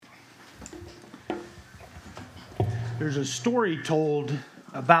There's a story told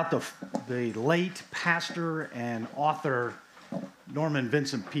about the late pastor and author Norman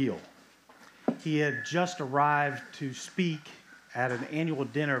Vincent Peale. He had just arrived to speak at an annual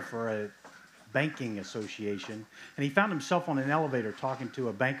dinner for a banking association, and he found himself on an elevator talking to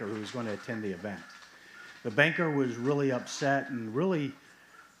a banker who was going to attend the event. The banker was really upset and really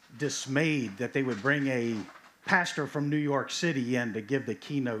dismayed that they would bring a pastor from New York City in to give the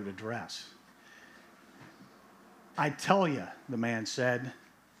keynote address. I tell you, the man said,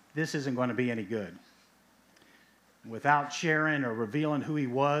 this isn't going to be any good. Without sharing or revealing who he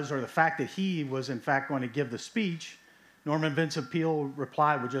was or the fact that he was in fact going to give the speech, Norman Vincent Peale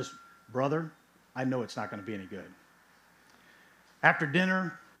replied with just, "Brother, I know it's not going to be any good." After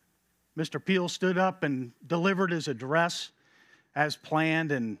dinner, Mr. Peale stood up and delivered his address as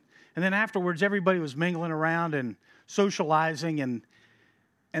planned, and then afterwards everybody was mingling around and socializing,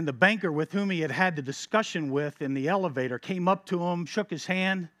 and the banker with whom he had had the discussion with in the elevator came up to him, shook his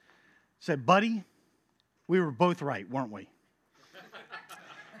hand, said, "Buddy, we were both right, weren't we?"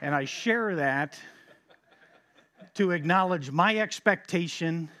 And I share that to acknowledge my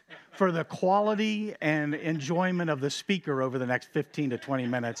expectation for the quality and enjoyment of the speaker over the next 15 to 20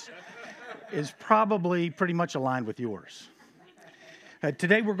 minutes is probably pretty much aligned with yours.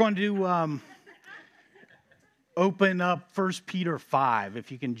 Today we're going to open up 1 Peter 5,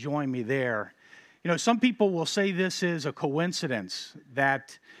 if you can join me there. You know, some people will say this is a coincidence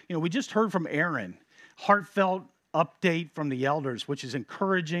that, we just heard from Aaron, heartfelt update from the elders, which is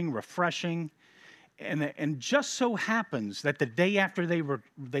encouraging, refreshing, and just so happens that the day after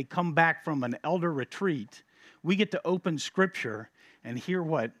they come back from an elder retreat, we get to open Scripture and hear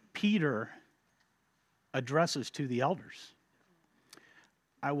what Peter addresses to the elders.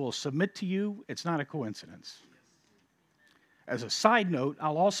 I will submit to you, it's not a coincidence. As a side note,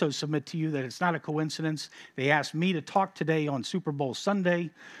 I'll also submit to you that it's not a coincidence. They asked me to talk today on Super Bowl Sunday,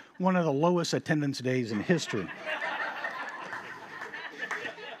 one of the lowest attendance days in history.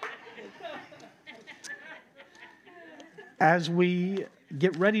 As we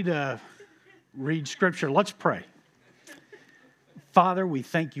get ready to read Scripture, let's pray. Father, we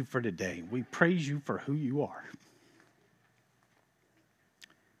thank you for today. We praise you for who you are.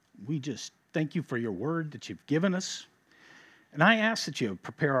 We just thank you for your word that you've given us. And I ask that you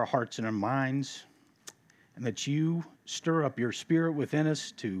prepare our hearts and our minds, and that you stir up your spirit within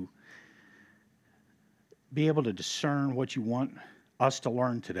us to be able to discern what you want us to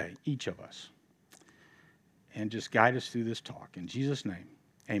learn today, each of us. And just guide us through this talk. In Jesus' name,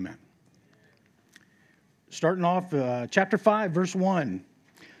 amen. Starting off, chapter 5, verse 1.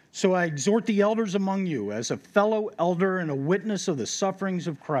 "So I exhort the elders among you, as a fellow elder and a witness of the sufferings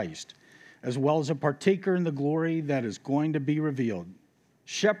of Christ, as well as a partaker in the glory that is going to be revealed.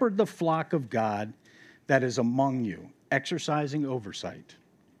 Shepherd the flock of God that is among you, exercising oversight,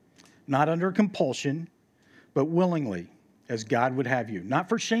 not under compulsion, but willingly, as God would have you, not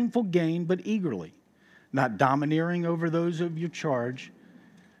for shameful gain, but eagerly, not domineering over those of your charge,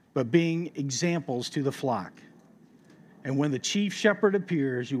 but being examples to the flock. And when the chief shepherd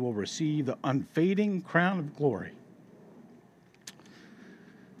appears, you will receive the unfading crown of glory."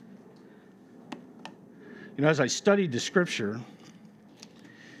 As I studied the Scripture,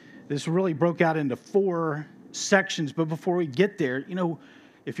 this really broke out into 4 sections. But before we get there,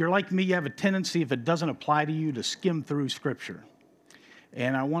 if you're like me, you have a tendency, if it doesn't apply to you, to skim through Scripture.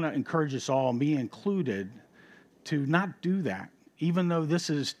 And I want to encourage us all, me included, to not do that. Even though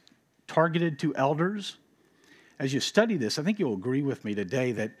this is targeted to elders, as you study this, I think you'll agree with me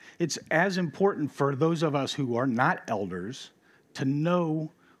today that it's as important for those of us who are not elders to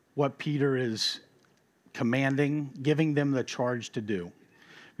know what Peter is commanding, giving them the charge to do.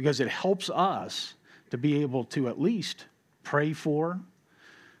 Because it helps us to be able to at least pray for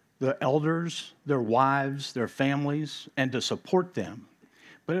the elders, their wives, their families, and to support them.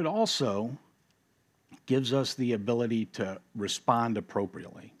 But it also gives us the ability to respond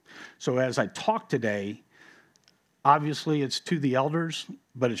appropriately. So as I talk today, obviously it's to the elders,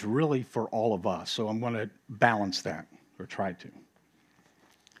 but it's really for all of us. So I'm going to balance that, or try to.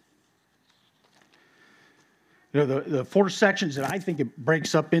 The 4 sections that I think it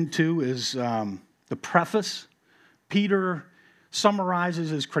breaks up into is the preface. Peter summarizes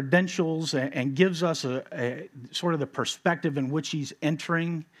his credentials and gives us a sort of the perspective in which he's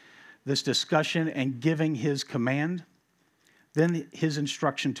entering this discussion and giving his command. Then his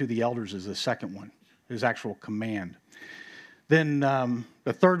instruction to the elders is the second one, his actual command. Then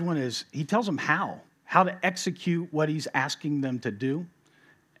the third one is he tells them how to execute what he's asking them to do.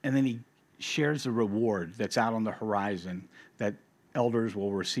 And then he shares the reward that's out on the horizon that elders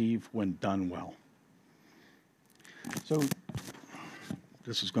will receive when done well. So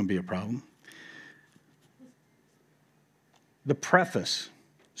this is going to be a problem. The preface.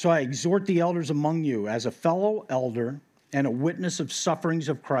 So I exhort the elders among you as a fellow elder and a witness of sufferings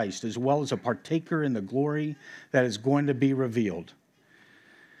of Christ, as well as a partaker in the glory that is going to be revealed.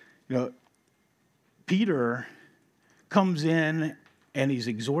 You know, Peter comes in and he's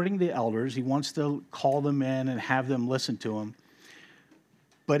exhorting the elders. He wants to call them in and have them listen to him.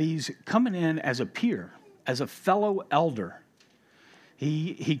 But he's coming in as a peer, as a fellow elder.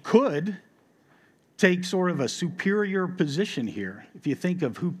 He could take sort of a superior position here. If you think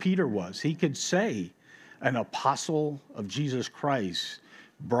of who Peter was, he could say an apostle of Jesus Christ,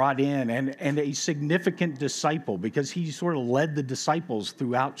 brought in, and a significant disciple, because he sort of led the disciples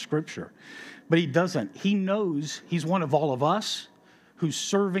throughout Scripture. But he doesn't. He knows he's one of all of us who's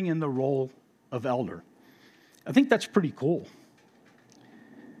serving in the role of elder. I think that's pretty cool.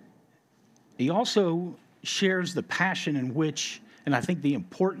 He also shares the passion in which, and I think the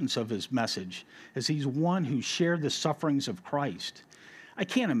importance of his message, is he's one who shared the sufferings of Christ. I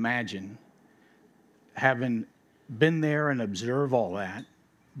can't imagine having been there and observed all that,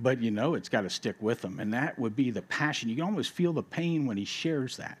 but you know it's got to stick with him, and that would be the passion. You can almost feel the pain when he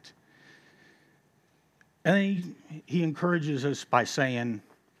shares that. And then he encourages us by saying,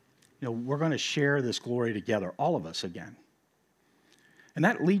 you know, we're going to share this glory together, all of us again. And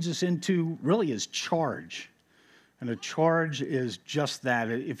that leads us into really his charge. And a charge is just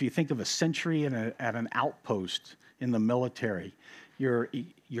that. If you think of a sentry at an outpost in the military,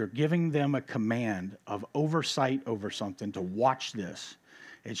 you're giving them a command of oversight over something, to watch this.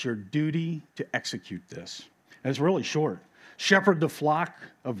 It's your duty to execute this. And it's really short. Shepherd the flock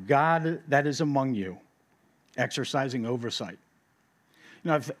of God that is among you, exercising oversight.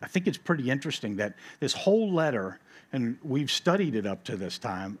 You know, I think it's pretty interesting that this whole letter, and we've studied it up to this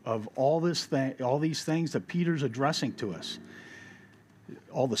time, of all these things that Peter's addressing to us,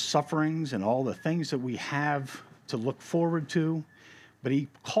 all the sufferings and all the things that we have to look forward to. But he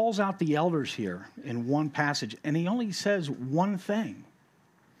calls out the elders here in one passage, and he only says one thing.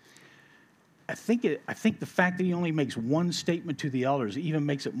 I think the fact that he only makes one statement to the elders even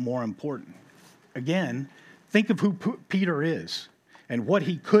makes it more important. Again, think of who Peter is and what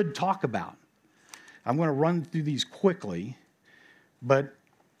he could talk about. I'm going to run through these quickly, but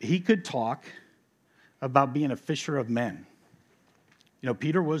he could talk about being a fisher of men. You know,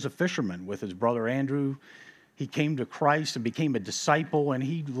 Peter was a fisherman with his brother Andrew. He came to Christ and became a disciple, and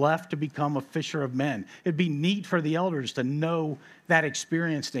he left to become a fisher of men. It'd be neat for the elders to know that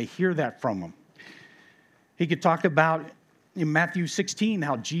experience, to hear that from him. He could talk about, in Matthew 16,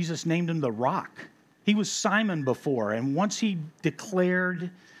 how Jesus named him the Rock. He was Simon before, and once he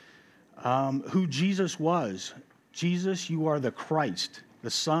declared who Jesus was, Jesus, you are the Christ, the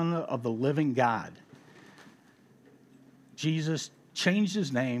Son of the living God. Jesus changed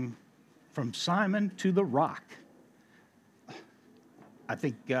his name from Simon to the Rock. I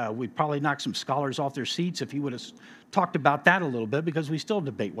think we'd probably knock some scholars off their seats if he would have talked about that a little bit, because we still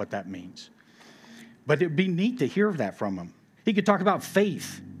debate what that means. But it'd be neat to hear that from him. He could talk about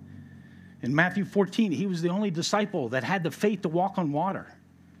faith. In Matthew 14, he was the only disciple that had the faith to walk on water.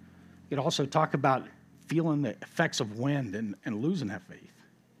 He could also talk about feeling the effects of wind and losing that faith.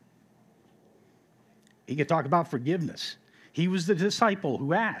 He could talk about forgiveness. He was the disciple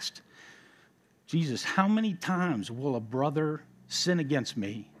who asked, Jesus, how many times will a brother sin against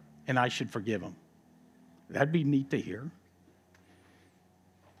me and I should forgive him? That'd be neat to hear.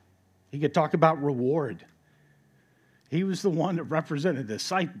 He could talk about reward. He was the one that represented the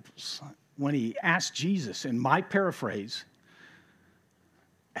disciples when he asked Jesus, in my paraphrase,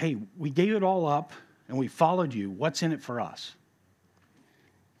 hey, we gave it all up and we followed you. What's in it for us?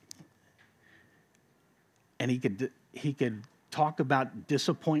 And he could talk about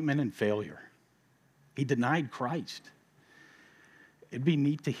disappointment and failure. He denied Christ. It'd be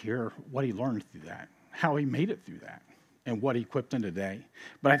neat to hear what he learned through that, how he made it through that, and what he equipped him today.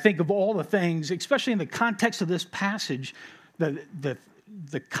 But I think of all the things, especially in the context of this passage,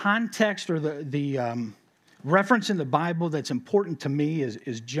 the context or the reference in the Bible that's important to me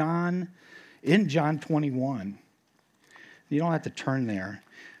is John 21. You don't have to turn there,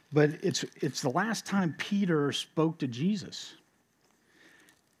 but it's the last time Peter spoke to Jesus.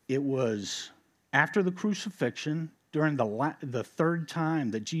 It was after the crucifixion, during the third time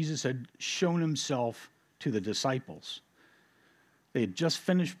that Jesus had shown himself to the disciples. They had just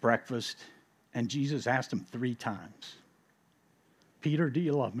finished breakfast, and Jesus asked him 3 times, Peter, do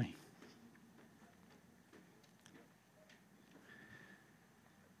you love me?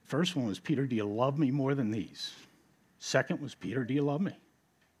 First one was, Peter, do you love me more than these? Second was, Peter, do you love me?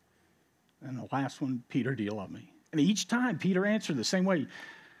 And the last one, Peter, do you love me? And each time, Peter answered the same way,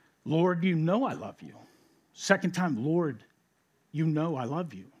 Lord, you know I love you. Second time, Lord, you know I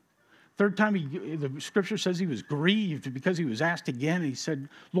love you. Third time, the scripture says he was grieved because he was asked again. And he said,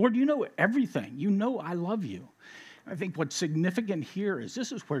 Lord, you know everything. You know I love you. I think what's significant here is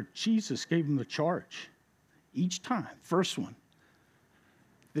this is where Jesus gave him the charge. Each time, first one,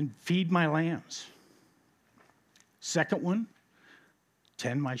 then feed my lambs. Second one,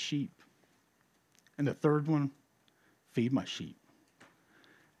 tend my sheep. And the third one, feed my sheep.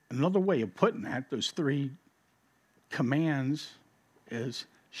 Another way of putting that, those three commands, is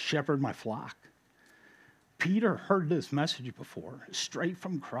shepherd my flock. Peter heard this message before, straight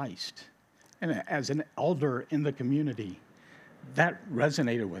from Christ. And as an elder in the community, that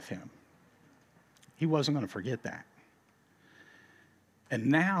resonated with him. He wasn't going to forget that. And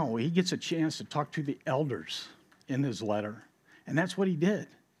now he gets a chance to talk to the elders in his letter. And that's what he did.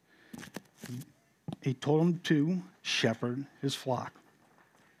 He told them to shepherd his flock.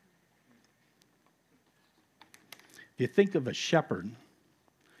 If you think of a shepherd,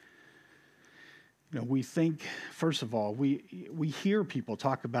 we think, first of all, we hear people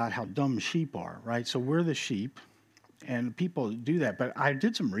talk about how dumb sheep are, right? So we're the sheep, and people do that. But I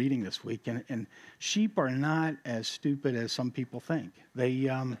did some reading this week, and sheep are not as stupid as some people think.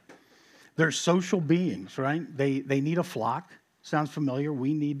 They're social beings, right? They need a flock. Sounds familiar?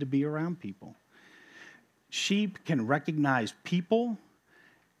 We need to be around people. Sheep can recognize people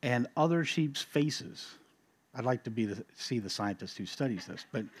and other sheep's faces. I'd like to see the scientist who studies this,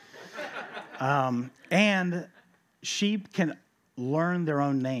 but and sheep can learn their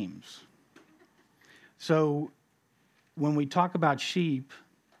own names. So when we talk about sheep,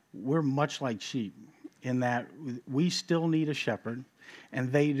 we're much like sheep in that we still need a shepherd, and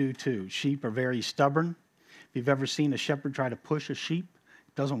they do too. Sheep are very stubborn. If you've ever seen a shepherd try to push a sheep,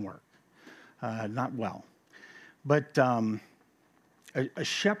 it doesn't work, not well. But a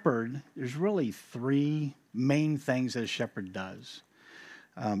shepherd, there's really three main things that a shepherd does.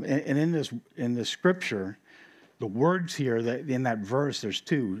 And in this scripture, the words here, in that verse, there's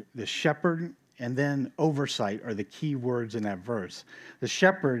two. The shepherd and then oversight are the key words in that verse. The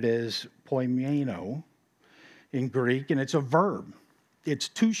shepherd is poimeno in Greek, and it's a verb. It's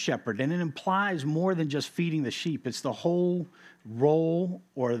to shepherd, and it implies more than just feeding the sheep. It's the whole role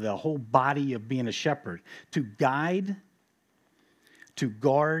or the whole body of being a shepherd. To guide, to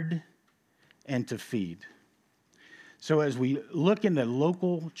guard, and to feed. So as we look into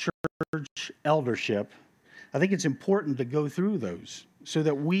local church eldership, I think it's important to go through those so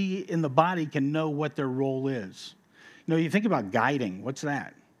that we in the body can know what their role is. You think about guiding. What's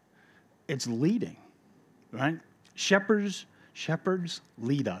that? It's leading, right? Shepherds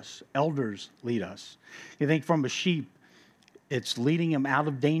lead us. Elders lead us. You think from a sheep, it's leading them out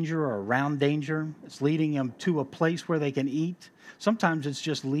of danger or around danger. It's leading them to a place where they can eat. Sometimes it's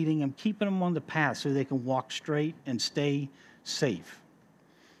just leading them, keeping them on the path so they can walk straight and stay safe.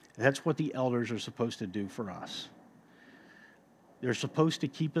 That's what the elders are supposed to do for us. They're supposed to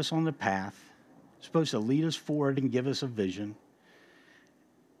keep us on the path, supposed to lead us forward and give us a vision.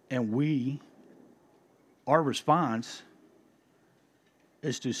 And our response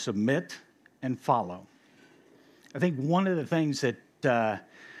is to submit and follow. I think one of the things that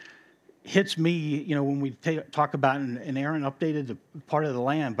hits me, when we talk about, and Aaron updated the part of the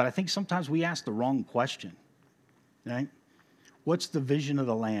land, but I think sometimes we ask the wrong question, right? What's the vision of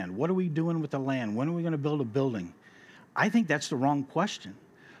the land? What are we doing with the land? When are we going to build a building? I think that's the wrong question.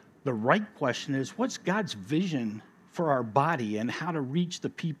 The right question is, what's God's vision for our body and how to reach the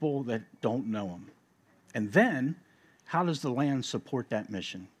people that don't know him? And then, how does the land support that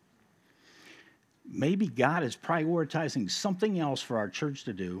mission? Maybe God is prioritizing something else for our church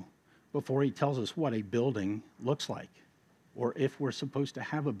to do before he tells us what a building looks like, or if we're supposed to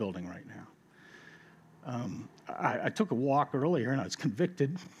have a building right now. I took a walk earlier and I was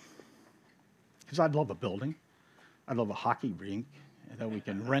convicted because I'd love a building. I'd love a hockey rink that we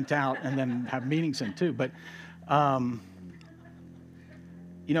can rent out and then have meetings in too. But,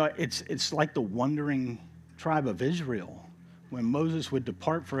 it's like the wandering tribe of Israel. When Moses would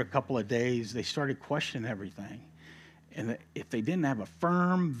depart for a couple of days, they started questioning everything. And if they didn't have a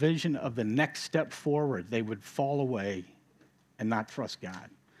firm vision of the next step forward, they would fall away and not trust God.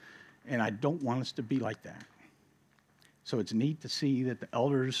 And I don't want us to be like that. So it's neat to see that the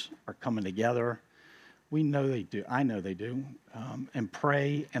elders are coming together. We know they do. I know they do. And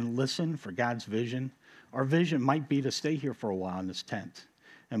pray and listen for God's vision. Our vision might be to stay here for a while in this tent.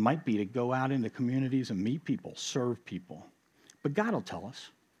 It might be to go out into communities and meet people, serve people. But God will tell us.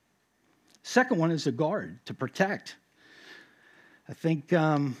 Second one is to guard, to protect. I think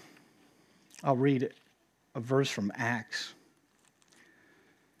I'll read it. a verse from Acts.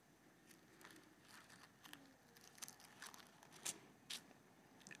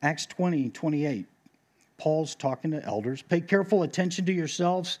 Acts 20:28. Paul's talking to elders. Pay careful attention to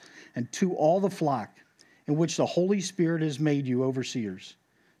yourselves and to all the flock in which the Holy Spirit has made you overseers,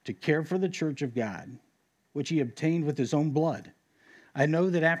 to care for the church of God, which he obtained with his own blood. I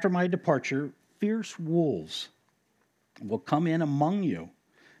know that after my departure, fierce wolves will come in among you,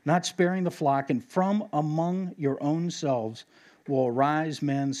 not sparing the flock, and from among your own selves will arise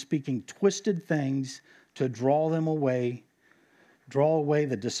men speaking twisted things to draw away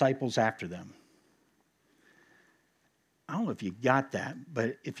the disciples after them. I don't know if you got that,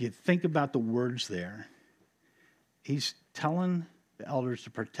 but if you think about the words there, he's telling the elders to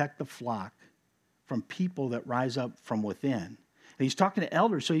protect the flock from people that rise up from within. And he's talking to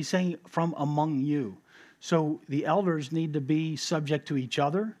elders, so he's saying from among you. So the elders need to be subject to each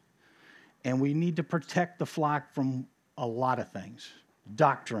other, and we need to protect the flock from a lot of things.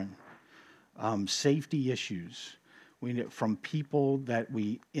 Doctrine, safety issues, from people that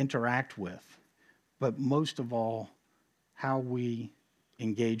we interact with, but most of all, how we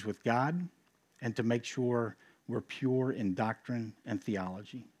engage with God, and to make sure we're pure in doctrine and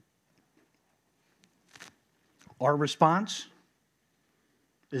theology. Our response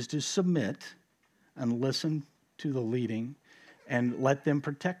is to submit and listen to the leading and let them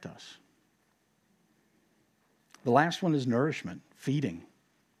protect us. The last one is nourishment, feeding.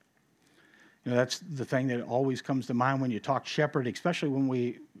 That's the thing that always comes to mind when you talk shepherd, especially when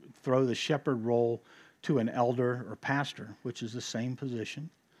we throw the shepherd role to an elder or pastor, which is the same position.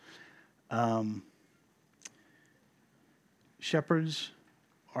 Shepherds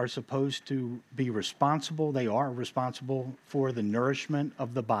are supposed to be responsible. They are responsible for the nourishment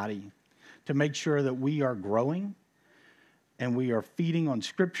of the body, to make sure that we are growing and we are feeding on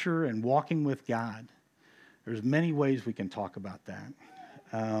Scripture and walking with God. There's many ways we can talk about that.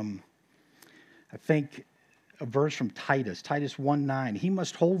 I think a verse from Titus 1:9, he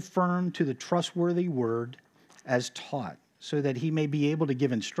must hold firm to the trustworthy word as taught, so that he may be able to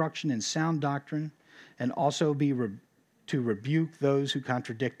give instruction in sound doctrine and also be to rebuke those who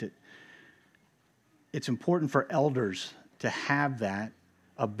contradict it. It's important for elders to have that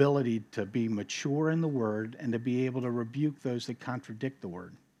ability to be mature in the word and to be able to rebuke those that contradict the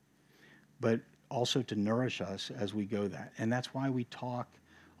word, but also to nourish us as we go that. And that's why we talk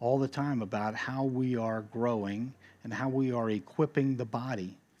all the time about how we are growing and how we are equipping the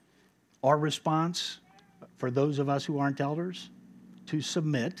body. Our response, for those of us who aren't elders, to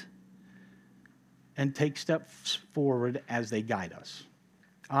submit and take steps forward as they guide us.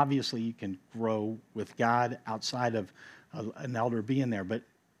 Obviously, you can grow with God outside of an elder being there, but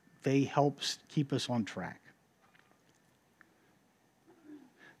they help keep us on track.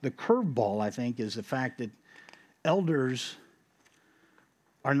 The curveball, I think, is the fact that elders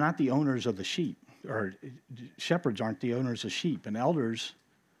are not the owners of the sheep, or shepherds aren't the owners of sheep, and elders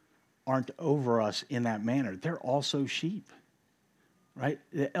aren't over us in that manner. They're also sheep, right?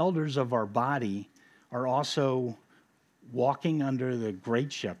 The elders of our body are also walking under the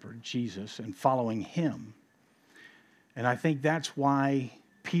great shepherd, Jesus, and following him. And I think that's why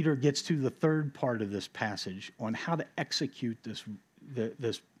Peter gets to the third part of this passage on how to execute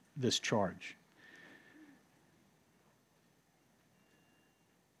this charge.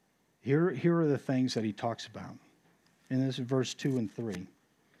 Here are the things that he talks about. And this is verse 2 and 3.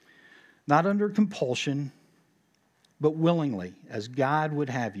 Not under compulsion, but willingly, as God would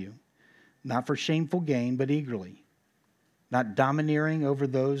have you, not for shameful gain, but eagerly, not domineering over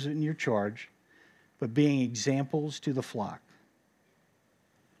those in your charge, but being examples to the flock.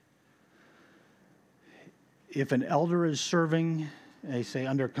 If an elder is serving, they say,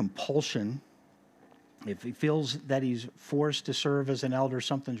 under compulsion, if he feels that he's forced to serve as an elder,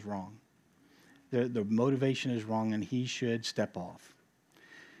 something's wrong. The motivation is wrong, and he should step off.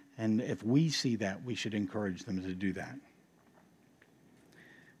 And if we see that, we should encourage them to do that.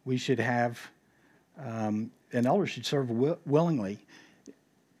 We should have, an elder should serve willingly.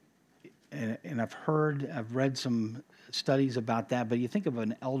 And I've read some studies about that, but you think of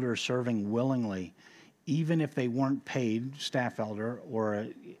an elder serving willingly, even if they weren't paid, staff elder, or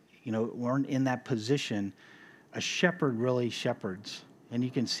weren't in that position, a shepherd really shepherds. And you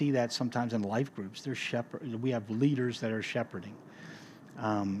can see that sometimes in life groups. We have leaders that are shepherding.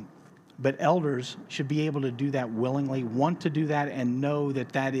 But elders should be able to do that willingly, want to do that, and know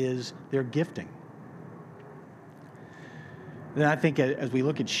that that is their gifting. Then I think as we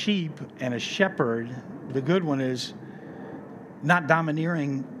look at sheep and a shepherd, the good one is not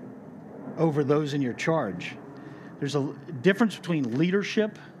domineering over those in your charge. There's a difference between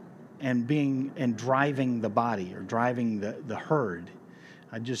leadership and driving the body or driving the herd.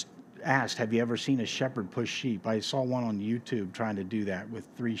 I just asked, have you ever seen a shepherd push sheep? I saw one on YouTube trying to do that with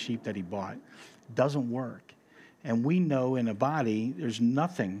 3 sheep that he bought. Doesn't work. And we know in a body, there's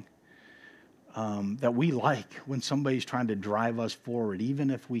nothing that we like when somebody's trying to drive us forward, even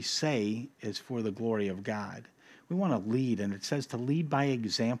if we say it's for the glory of God. We want to lead, and it says to lead by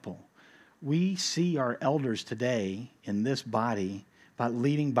example. We see our elders today in this body about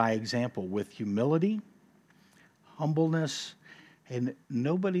leading by example with humility, humbleness, and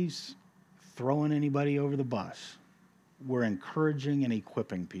nobody's throwing anybody over the bus. We're encouraging and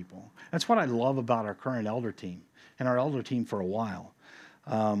equipping people. That's what I love about our current elder team and our elder team for a while.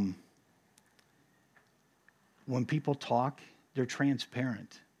 When people talk, they're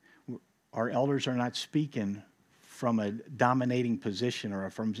transparent. Our elders are not speaking from a dominating position or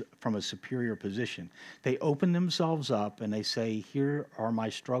from a superior position. They open themselves up and they say, here are my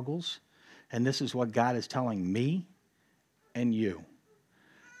struggles, and this is what God is telling me and you.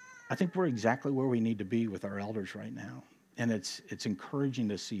 I think we're exactly where we need to be with our elders right now, and it's encouraging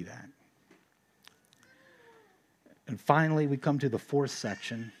to see that. And finally, we come to the 4th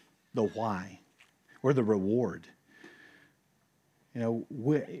section, the why, or the reward. And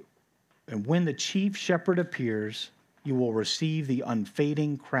when the chief shepherd appears, you will receive the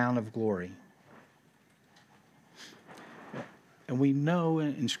unfading crown of glory. And we know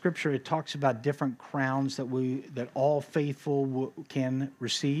in Scripture it talks about different crowns that all faithful can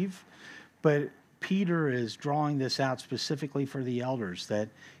receive. But Peter is drawing this out specifically for the elders, that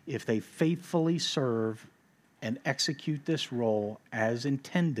if they faithfully serve and execute this role as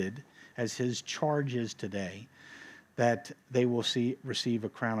intended, as his charge is today, that they will receive a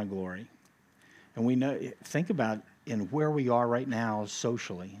crown of glory. And we know, think about in where we are right now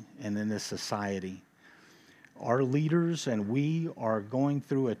socially and in this society. Our leaders and we are going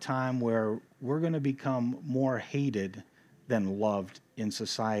through a time where we're going to become more hated than loved in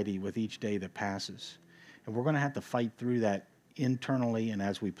society with each day that passes. And we're going to have to fight through that internally, and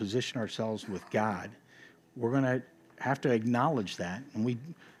as we position ourselves with God, we're going to have to acknowledge that. And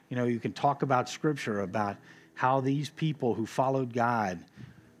you can talk about Scripture about how these people who followed God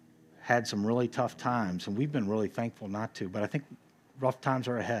had some really tough times, and we've been really thankful not to, but I think rough times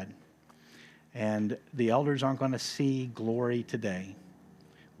are ahead. And the elders aren't going to see glory today,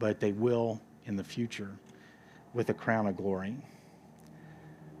 but they will in the future with a crown of glory.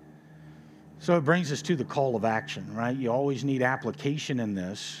 So it brings us to the call of action, right? You always need application in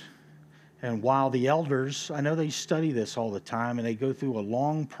this. And while the elders, I know they study this all the time, and they go through a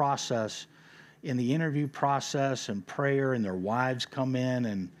long process in the interview process and prayer, and their wives come in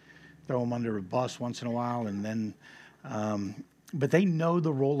and throw them under a bus once in a while, and then, but they know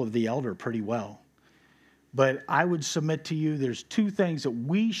the role of the elder pretty well. But I would submit to you, there's 2 things that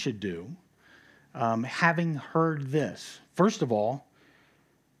we should do, having heard this. First of all,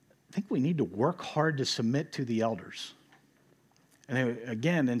 I think we need to work hard to submit to the elders. And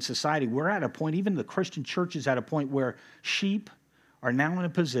again, in society, we're at a point, even the Christian church is at a point where sheep are now in a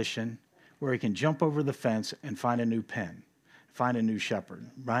position where he can jump over the fence and find a new pen, find a new shepherd,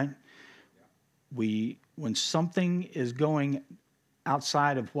 right? When something is going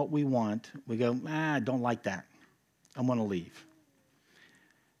outside of what we want, we go, I don't like that. I'm going to leave.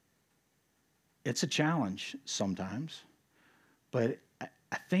 It's a challenge sometimes, but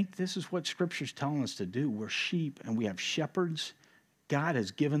I think this is what Scripture's telling us to do. We're sheep and we have shepherds. God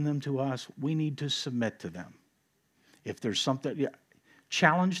has given them to us. We need to submit to them. If there's something,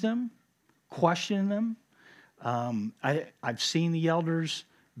 challenge them, question them. I've seen the elders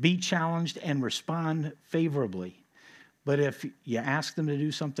be challenged and respond favorably. But if you ask them to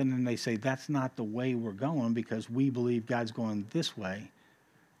do something and they say, that's not the way we're going because we believe God's going this way,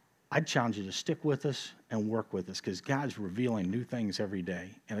 I'd challenge you to stick with us and work with us because God's revealing new things every day.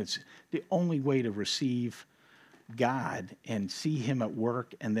 And it's the only way to receive God and see him at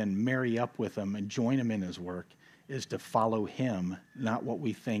work and then marry up with him and join him in his work is to follow him, not what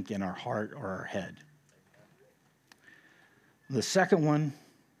we think in our heart or our head. The second one,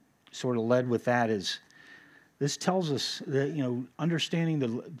 sort of led with that, is this tells us that, understanding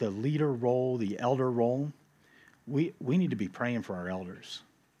the leader role, the elder role, we need to be praying for our elders.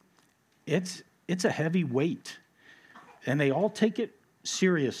 It's a heavy weight, and they all take it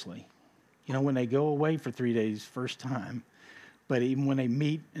seriously. When they go away for 3 days, first time, but even when they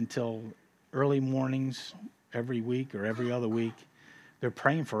meet until early mornings every week or every other week, they're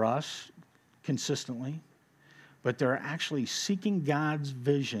praying for us consistently, but they're actually seeking God's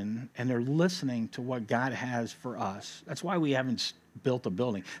vision, and they're listening to what God has for us. That's why we haven't built a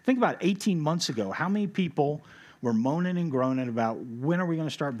building. Think about 18 months ago, how many people We're moaning and groaning about when are we going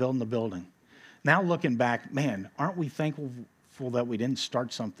to start building the building. Now looking back, man, aren't we thankful that we didn't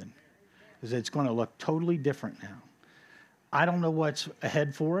start something? Because it's going to look totally different now. I don't know what's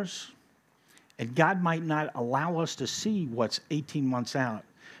ahead for us, and God might not allow us to see what's 18 months out,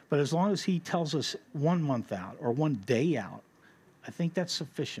 but as long as he tells us 1 month out or 1 day out, I think that's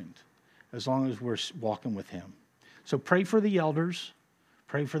sufficient, as long as we're walking with him. So pray for the elders,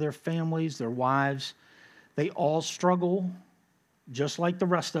 pray for their families, their wives. They all struggle just like the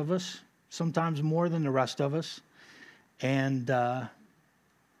rest of us, sometimes more than the rest of us. And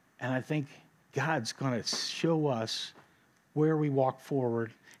I think God's going to show us where we walk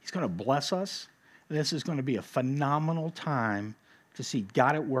forward. He's going to bless us. And this is going to be a phenomenal time to see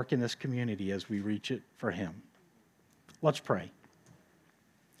God at work in this community as we reach it for him. Let's pray.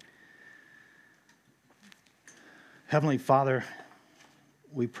 Heavenly Father,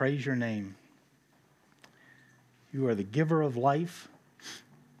 we praise your name. You are the giver of life.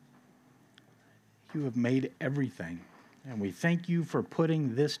 You have made everything. And we thank you for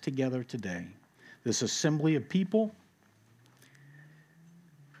putting this together today, this assembly of people,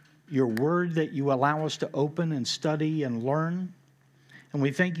 your word that you allow us to open and study and learn. And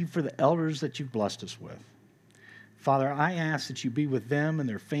we thank you for the elders that you've blessed us with. Father, I ask that you be with them and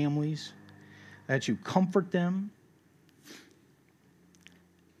their families, that you comfort them,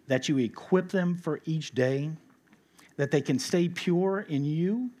 that you equip them for each day, that they can stay pure in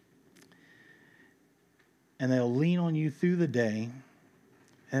you, and they'll lean on you through the day.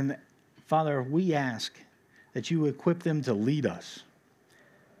 And Father, we ask that you equip them to lead us,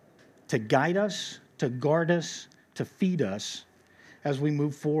 to guide us, to guard us, to feed us as we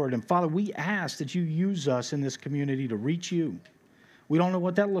move forward. And Father, we ask that you use us in this community to reach you. We don't know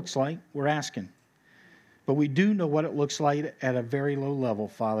what that looks like. We're asking. But we do know what it looks like at a very low level,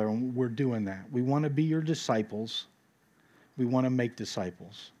 Father, and we're doing that. We want to be your disciples. We want to make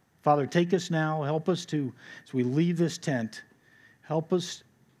disciples. Father, take us now. Help us to, as we leave this tent, help us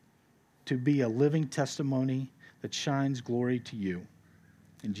to be a living testimony that shines glory to you.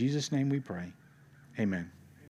 In Jesus' name we pray. Amen.